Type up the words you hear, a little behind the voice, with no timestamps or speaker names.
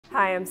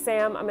Hi, I'm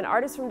Sam. I'm an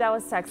artist from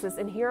Dallas, Texas,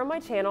 and here on my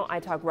channel I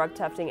talk rug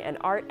tufting and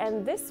art,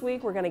 and this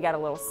week we're going to get a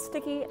little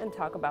sticky and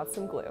talk about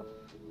some glue.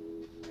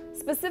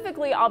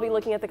 Specifically, I'll be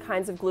looking at the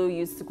kinds of glue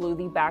used to glue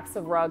the backs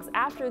of rugs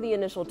after the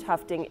initial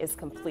tufting is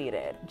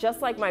completed.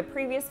 Just like my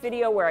previous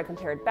video where I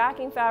compared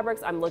backing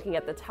fabrics, I'm looking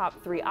at the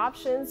top 3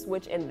 options,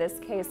 which in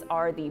this case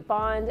are the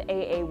Bond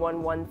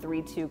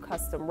AA1132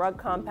 Custom Rug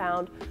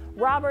Compound,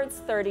 Robert's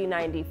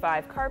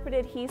 3095 Carpet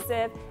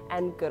Adhesive,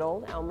 and good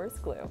old Elmer's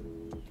Glue.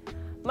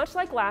 Much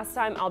like last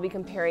time, I'll be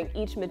comparing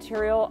each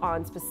material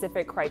on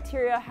specific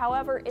criteria.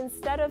 However,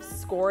 instead of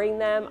scoring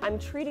them, I'm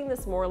treating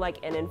this more like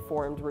an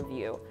informed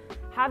review.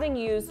 Having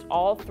used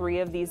all 3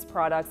 of these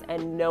products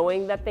and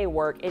knowing that they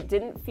work, it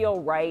didn't feel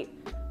right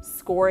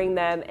scoring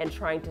them and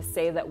trying to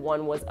say that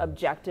one was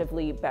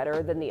objectively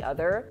better than the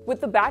other.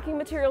 With the backing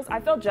materials, I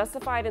felt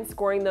justified in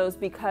scoring those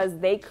because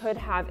they could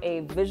have a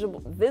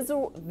visual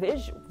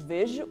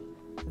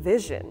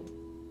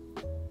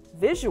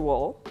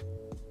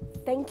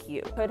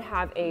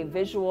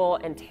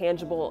and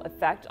tangible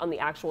effect on the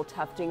actual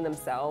tufting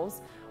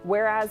themselves.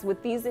 Whereas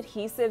with these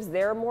adhesives,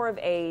 they're more of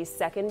a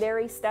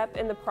secondary step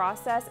in the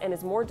process and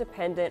is more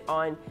dependent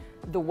on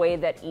the way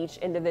that each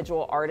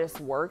individual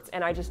artist worked.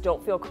 And I just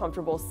don't feel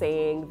comfortable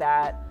saying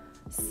that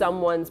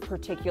someone's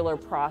particular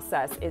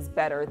process is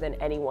better than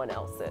anyone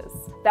else's.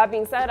 That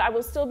being said, I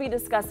will still be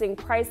discussing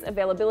price,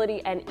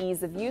 availability, and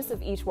ease of use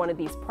of each one of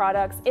these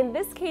products. In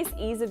this case,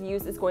 ease of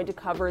use is going to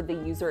cover the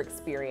user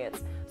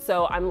experience.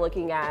 So I'm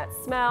looking at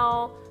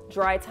smell,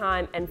 dry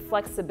time, and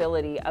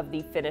flexibility of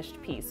the finished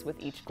piece with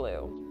each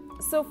glue.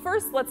 So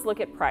first, let's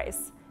look at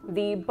price.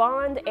 The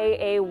Bond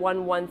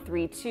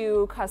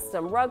AA1132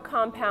 Custom Rug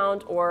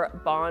Compound,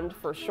 or Bond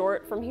for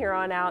short from here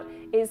on out,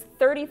 is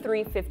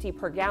 $33.50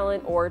 per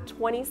gallon or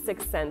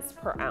 26 cents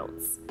per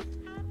ounce.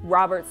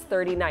 Robert's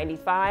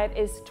 3095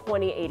 is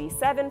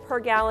 $20.87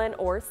 per gallon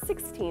or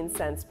 16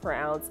 cents per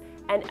ounce,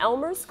 and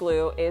Elmer's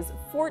Glue is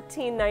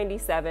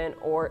 $14.97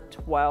 or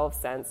 12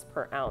 cents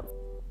per ounce.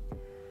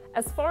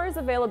 As far as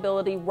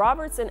availability,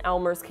 Robert's and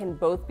Elmer's can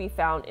both be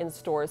found in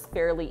stores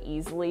fairly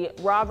easily.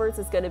 Robert's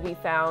is going to be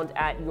found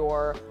at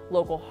your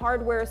local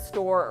hardware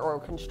store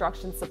or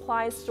construction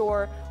supply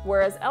store,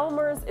 whereas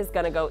Elmer's is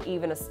going to go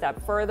even a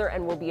step further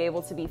and will be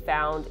able to be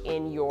found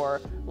in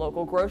your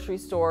local grocery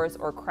stores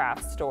or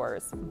craft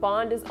stores.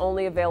 Bond is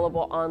only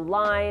available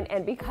online,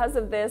 and because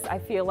of this, I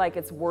feel like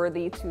it's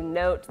worthy to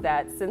note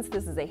that since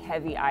this is a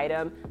heavy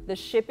item, the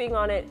shipping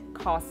on it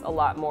costs a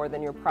lot more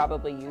than you're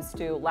probably used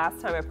to.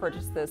 Last time I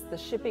purchased this, the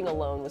shipping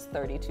alone was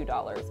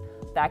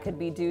 $32. That could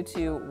be due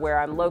to where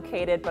I'm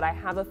located, but I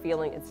have a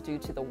feeling it's due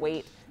to the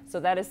weight.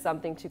 So that is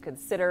something to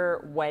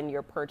consider when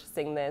you're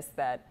purchasing this,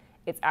 that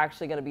it's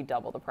actually going to be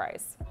double the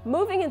price.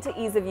 Moving into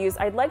ease of use,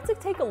 I'd like to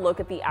take a look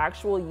at the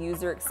actual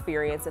user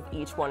experience of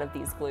each one of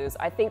these glues.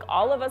 I think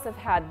all of us have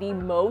had the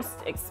most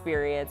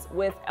experience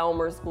with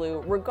Elmer's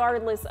Glue,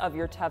 regardless of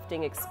your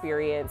tufting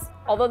experience.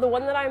 Although the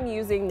one that I'm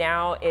using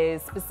now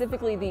is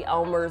specifically the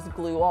Elmers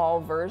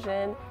Glue-All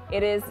version,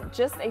 it is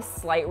just a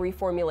slight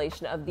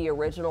reformulation of the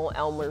original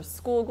Elmer's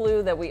school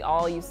glue that we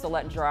all used to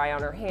let dry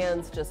on our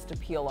hands just to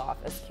peel off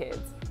as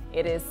kids.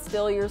 It is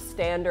still your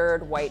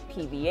standard white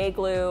PVA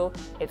glue.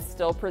 It's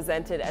still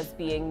presented as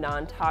being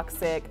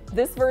non-toxic.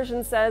 This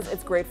version says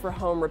it's great for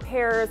home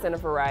repairs and a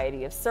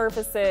variety of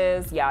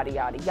surfaces, yada,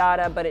 yada,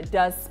 yada, but it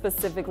does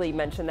specifically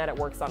mention that it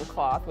works on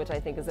cloth, which I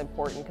think is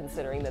important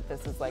considering that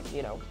this is like,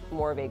 you know,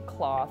 more of a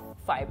cloth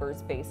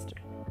fibers-based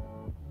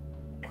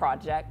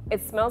project.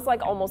 It smells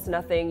like almost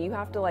nothing. You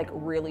have to like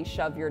really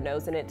shove your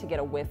nose in it to get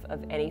a whiff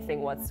of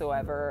anything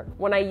whatsoever.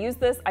 When I use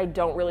this, I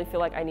don't really feel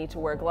like I need to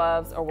wear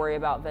gloves or worry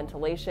about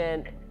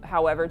ventilation.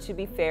 However, to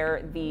be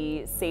fair,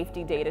 the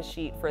safety data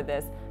sheet for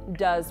this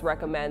does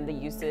recommend the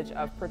usage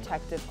of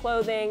protective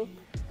clothing.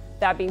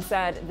 That being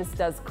said, this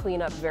does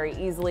clean up very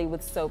easily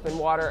with soap and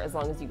water as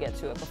long as you get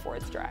to it before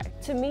it's dry.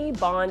 To me,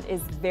 Bond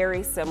is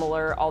very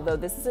similar, although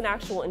this is an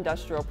actual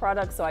industrial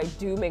product, so I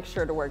do make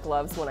sure to wear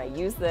gloves when I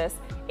use this.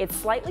 It's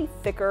slightly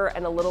thicker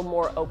and a little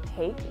more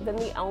opaque than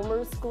the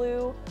Elmer's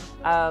glue,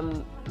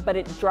 but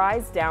it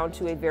dries down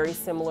to a very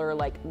similar,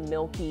 like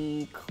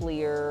milky,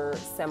 clear,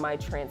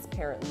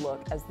 semi-transparent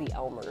look as the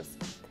Elmer's.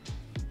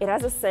 It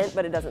has a scent,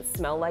 but it doesn't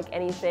smell like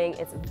anything.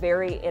 It's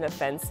very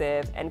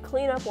inoffensive, and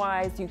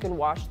cleanup-wise, you can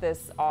wash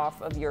this off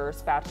of your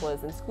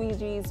spatulas and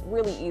squeegees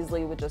really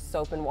easily with just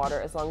soap and water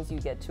as long as you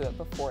get to it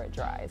before it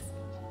dries.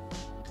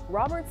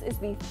 Robert's is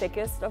the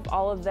thickest of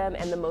all of them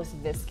and the most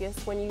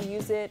viscous when you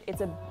use it.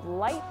 It's a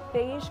light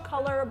beige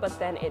color, but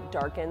then it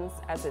darkens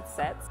as it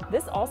sets.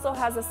 This also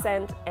has a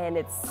scent, and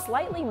it's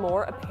slightly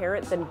more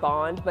apparent than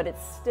Bond, but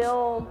it's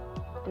still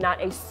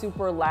not a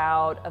super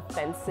loud,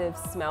 offensive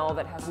smell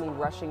that has me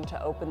rushing to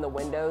open the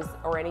windows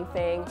or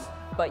anything,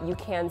 but you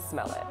can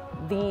smell it.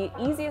 The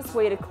easiest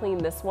way to clean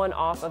this one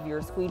off of your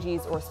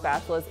squeegees or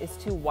spatulas is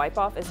to wipe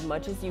off as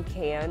much as you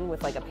can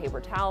with like a paper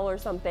towel or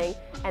something,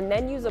 and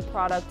then use a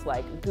product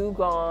like Goo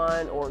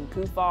Gone or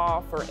Goof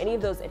Off or any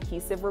of those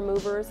adhesive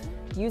removers.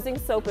 Using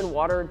soap and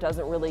water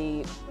doesn't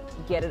really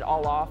get it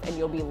all off, and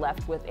you'll be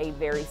left with a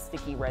very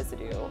sticky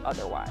residue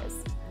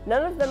otherwise.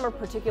 None of them are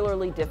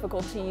particularly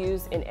difficult to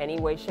use in any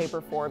way, shape,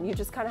 or form. You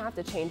just kind of have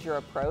to change your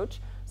approach.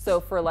 So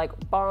for like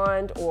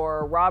Bond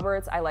or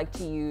Roberts, I like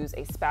to use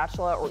a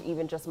spatula or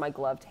even just my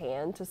gloved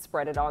hand to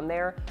spread it on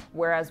there.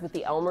 Whereas with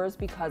the Elmers,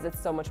 because it's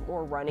so much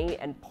more runny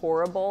and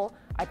pourable,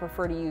 I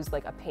prefer to use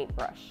like a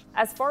paintbrush.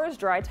 As far as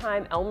dry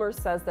time, Elmers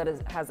says that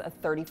it has a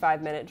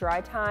 35-minute dry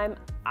time.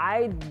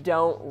 I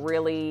don't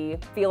really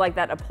feel like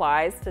that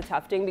applies to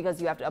tufting because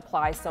you have to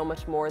apply so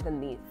much more than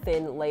the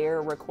thin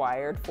layer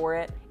required for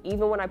it.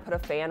 Even when I put a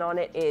fan on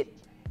it, it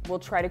will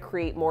try to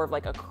create more of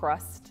like a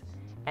crust,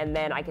 and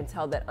then I can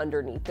tell that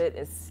underneath it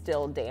is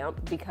still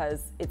damp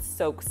because it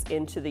soaks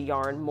into the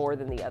yarn more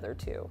than the other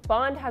two.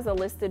 Bond has a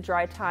listed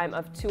dry time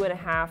of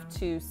 2.5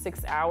 to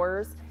 6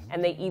 hours.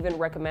 And they even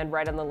recommend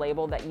right on the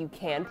label that you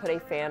can put a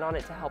fan on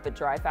it to help it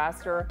dry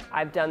faster.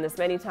 I've done this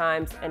many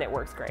times and it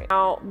works great.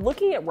 Now,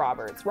 looking at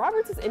Roberts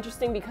is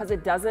interesting because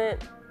it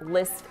doesn't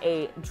list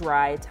a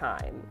dry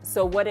time.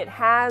 So what it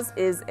has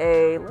is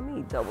let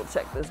me double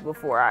check this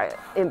before I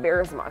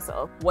embarrass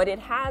myself. What it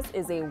has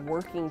is a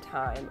working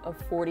time of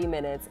 40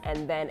 minutes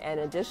and then an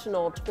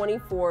additional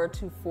 24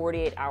 to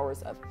 48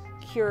 hours of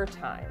cure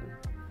time.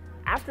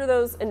 After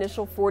those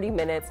initial 40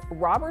 minutes,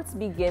 Roberts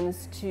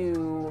begins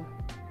to,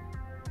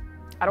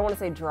 I don't want to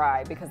say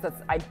dry because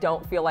I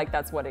don't feel like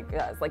that's what it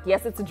does. Like,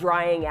 yes, it's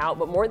drying out,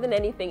 but more than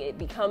anything, it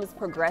becomes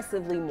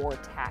progressively more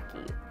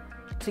tacky.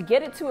 To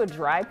get it to a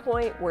dry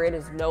point where it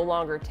is no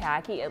longer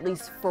tacky, at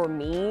least for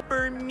me,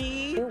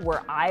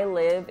 where I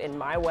live in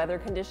my weather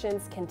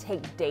conditions, can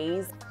take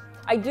days.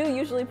 I do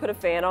usually put a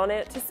fan on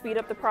it to speed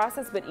up the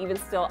process, but even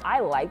still,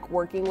 I like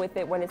working with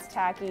it when it's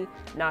tacky.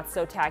 Not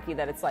so tacky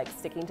that it's like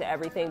sticking to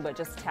everything, but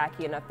just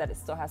tacky enough that it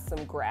still has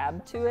some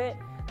grab to it,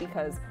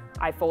 because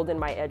I fold in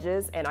my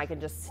edges and I can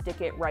just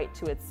stick it right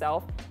to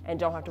itself and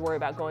don't have to worry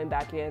about going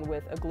back in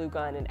with a glue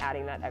gun and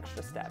adding that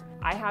extra step.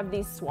 I have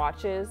these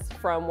swatches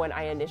from when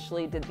I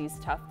initially did these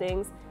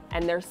tuftings,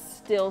 and there's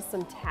still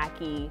some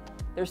tacky,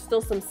 there's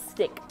still some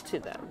stick to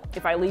them.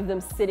 If I leave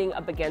them sitting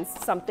up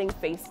against something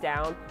face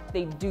down,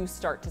 they do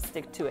start to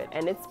stick to it.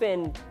 And it's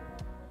been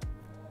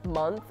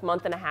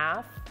month and a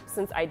half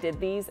since I did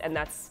these, and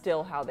that's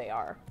still how they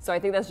are. So I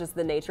think that's just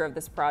the nature of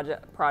this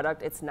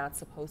product. It's not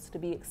supposed to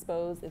be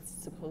exposed. It's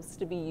supposed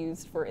to be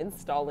used for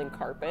installing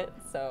carpet.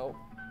 So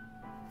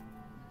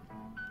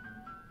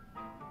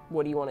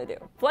what do you want to do?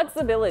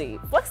 Flexibility.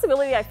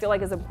 Flexibility, I feel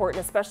like, is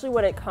important, especially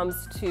when it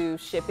comes to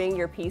shipping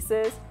your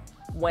pieces.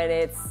 When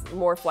it's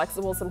more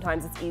flexible,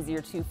 sometimes it's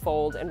easier to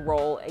fold and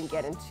roll and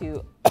get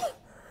into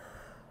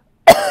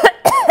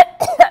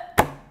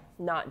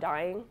not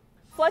dying.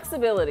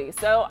 Flexibility.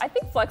 So I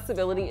think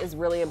flexibility is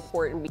really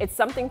important. It's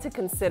something to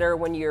consider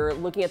when you're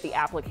looking at the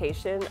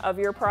application of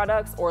your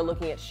products or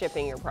looking at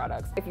shipping your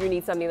products. If you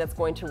need something that's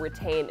going to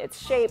retain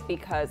its shape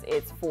because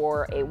it's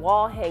for a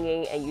wall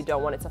hanging and you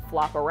don't want it to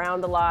flop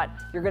around a lot,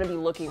 you're going to be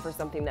looking for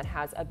something that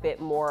has a bit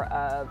more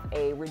of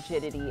a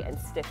rigidity and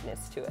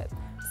stiffness to it.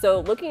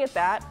 So looking at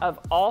that, of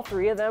all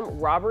three of them,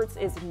 Roberts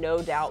is no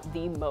doubt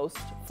the most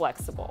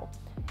flexible.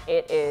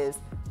 It is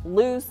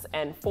loose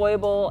and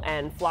foible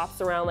and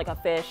flops around like a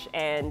fish,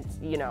 and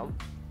you know,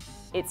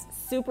 it's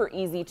super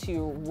easy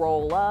to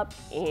roll up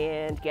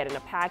and get in a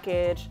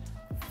package,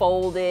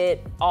 fold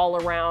it all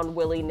around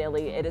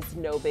willy-nilly. It is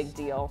no big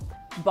deal.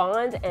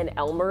 Bond and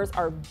Elmers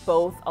are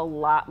both a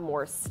lot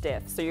more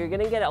stiff, so you're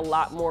gonna get a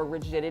lot more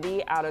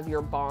rigidity out of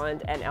your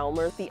Bond and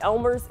Elmers. The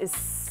Elmers is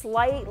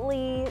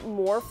slightly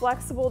more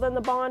flexible than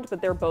the Bond, but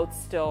they're both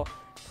still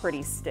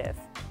pretty stiff.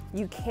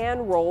 You can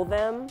roll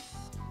them.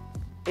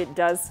 It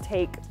does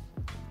take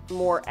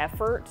more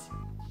effort.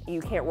 You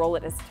can't roll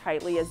it as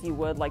tightly as you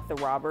would like the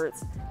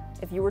Roberts.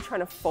 If you were trying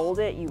to fold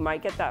it, you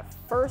might get that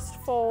first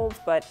fold,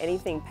 but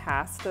anything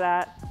past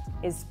that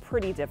is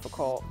pretty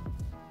difficult.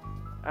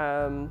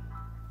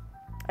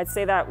 I'd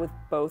say that with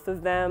both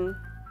of them.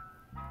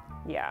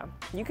 Yeah,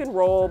 you can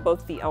roll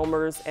both the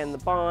Elmers and the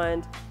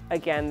Bond.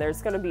 Again,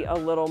 there's gonna be a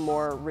little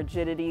more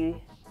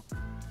rigidity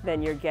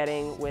than you're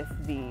getting with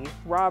the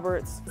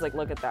Roberts. Like,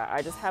 look at that.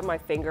 I just have my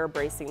finger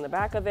bracing the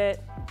back of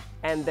it,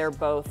 and they're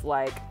both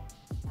like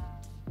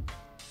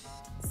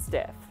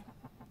stiff.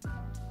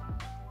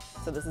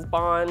 So this is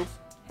Bond,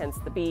 hence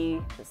the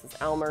B. This is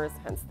Elmers,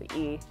 hence the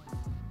E.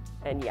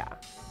 And yeah,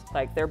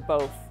 like they're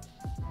both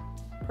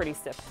pretty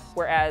stiff.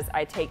 Whereas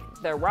I take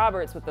the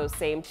Roberts with those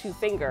same two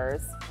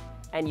fingers,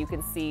 and you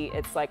can see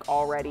it's like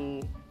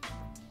already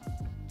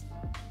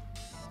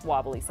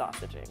wobbly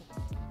sausaging.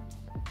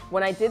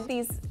 When I did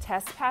these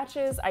test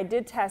patches, I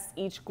did test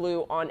each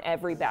glue on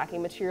every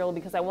backing material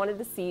because I wanted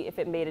to see if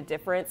it made a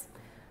difference.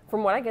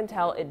 From what I can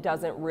tell, it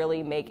doesn't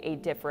really make a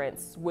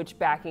difference which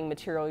backing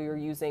material you're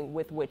using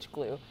with which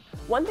glue.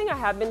 One thing I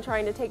have been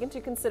trying to take into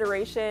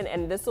consideration,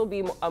 and this will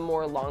be a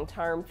more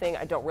long-term thing,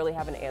 I don't really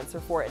have an answer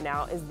for it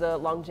now, is the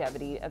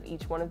longevity of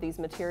each one of these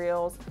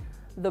materials.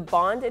 The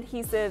Bond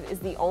adhesive is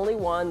the only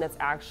one that's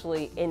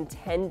actually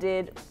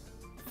intended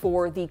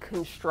for the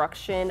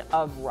construction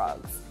of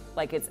rugs.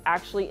 Like, it's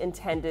actually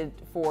intended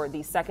for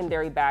the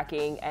secondary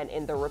backing and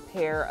in the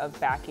repair of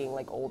backing,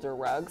 like older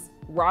rugs.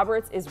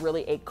 Roberts is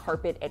really a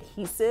carpet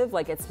adhesive,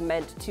 like it's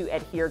meant to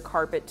adhere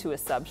carpet to a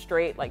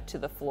substrate, like to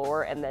the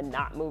floor, and then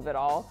not move at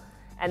all.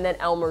 And then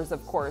Elmer's,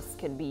 of course,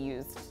 can be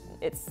used,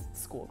 it's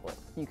school glue.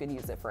 You could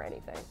use it for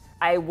anything.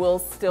 I will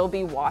still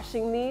be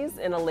washing these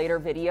in a later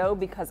video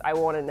because I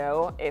want to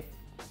know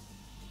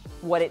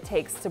what it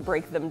takes to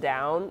break them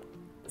down.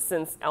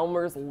 Since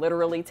Elmer's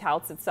literally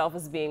touts itself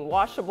as being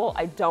washable,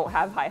 I don't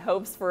have high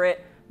hopes for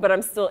it, but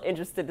I'm still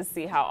interested to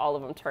see how all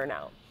of them turn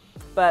out.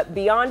 But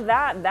beyond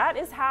that, that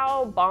is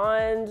how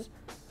Bond,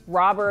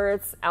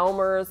 Roberts,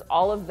 Elmer's,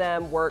 all of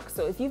them work.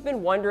 So if you've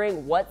been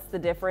wondering what's the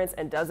difference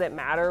and does it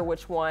matter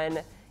which one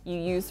you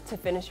use to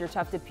finish your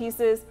tufted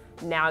pieces,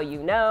 now you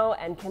know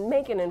and can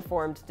make an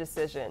informed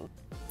decision.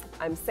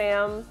 I'm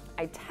Sam,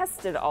 I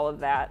tested all of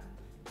that,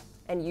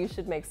 and you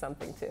should make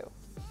something too.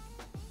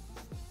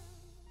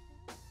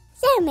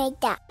 Sam made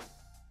that.